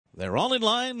They're all in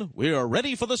line. We are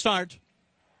ready for the start.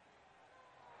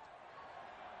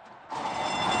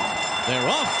 They're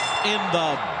off in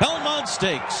the Belmont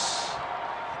Stakes.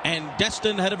 And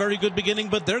Destin had a very good beginning,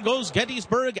 but there goes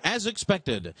Gettysburg as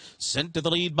expected. Sent to the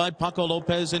lead by Paco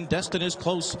Lopez, and Destin is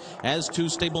close as to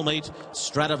stablemate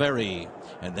Stradivari.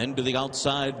 And then to the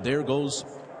outside, there goes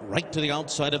right to the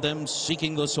outside of them,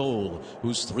 Seeking the Soul,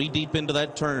 who's 3 deep into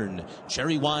that turn.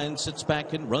 Cherry Wine sits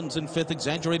back and runs in 5th.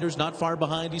 Exaggerator's not far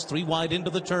behind. He's 3 wide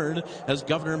into the turn as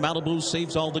Governor Malibu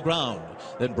saves all the ground.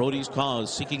 Then Brody's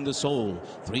Cause, Seeking the Soul,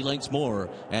 3 lengths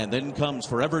more. And then comes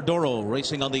Forever Doro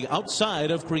racing on the outside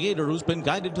of Creator, who's been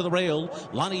guided to the rail.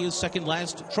 Lani is second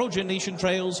last. Trojan Nation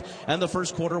trails. And the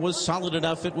first quarter was solid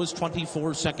enough. It was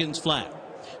 24 seconds flat.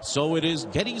 So it is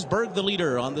Gettysburg the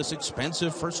leader on this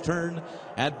expansive first turn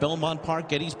at Belmont Park.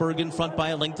 Gettysburg in front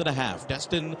by 1.5 lengths.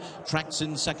 Destin tracks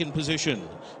in second position.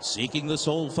 Seeking the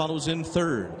Soul follows in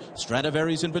third.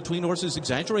 Stradivari's in between horses.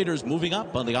 Exaggerator's moving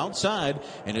up on the outside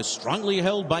and is strongly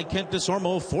held by Kent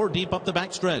Desormeaux, 4 deep up the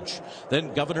backstretch.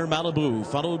 Then Governor Malibu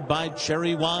followed by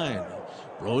Cherry Wine.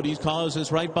 Brody's Cause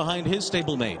is right behind his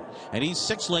stablemate, and he's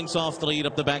 6 lengths off the lead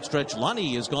up the backstretch.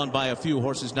 Lani has gone by a few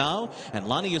horses now, and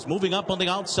Lani is moving up on the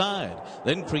outside.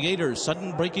 Then Creator,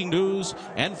 sudden breaking news,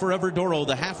 and Forever Doro.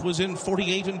 The half was in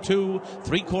 48 and 2,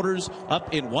 3/4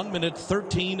 up in 1 minute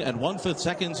 13 and 1/5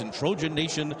 seconds, and Trojan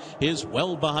Nation is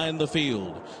well behind the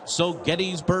field. So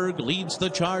Gettysburg leads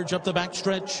the charge up the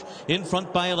backstretch in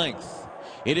front by 1 length.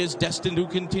 It is Destin who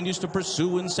continues to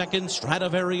pursue in second.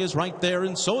 Stradivari is right there,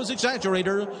 and so is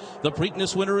Exaggerator. The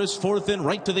Preakness winner is 4th and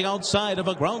right to the outside of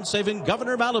a ground-saving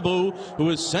Governor Malibu,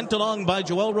 who is sent along by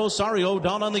Joel Rosario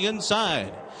down on the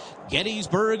inside.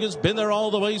 Gettysburg has been there all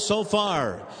the way so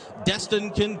far. Destin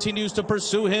continues to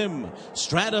pursue him.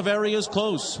 Stradivari is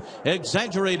close.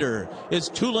 Exaggerator is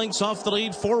 2 lengths off the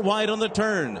lead, 4 wide on the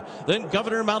turn. Then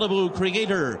Governor Malibu,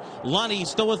 Creator, Lani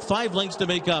still with 5 lengths to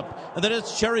make up. And then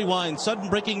it's Cherry Wine. Sudden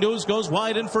breaking news goes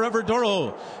wide, and Forever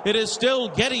Doro. It is still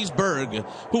Gettysburg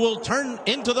who will turn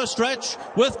into the stretch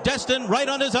with Destin right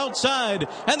on his outside.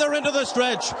 And they're into the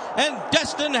stretch. And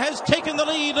Destin has taken the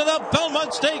lead in the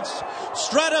Belmont Stakes.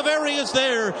 Stradivari is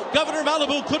there. Governor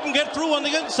Malibu couldn't get through on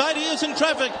the inside. He is in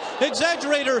traffic.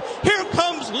 Exaggerator. Here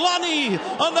comes Lani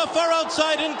on the far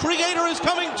outside, and Creator is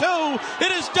coming too. It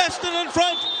is Destin in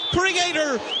front.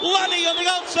 Creator, Lani on the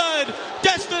outside.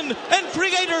 Destin and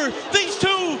Creator. These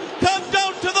two come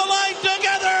down to the line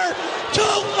together.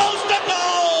 Too close to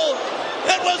goal.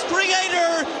 It was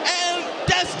Creator and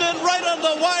Destin right on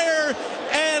the wire.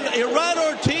 And Iran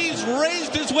Ortiz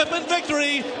raised his whip in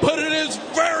victory, but it is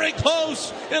very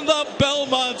close in the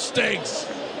Belmont Stakes.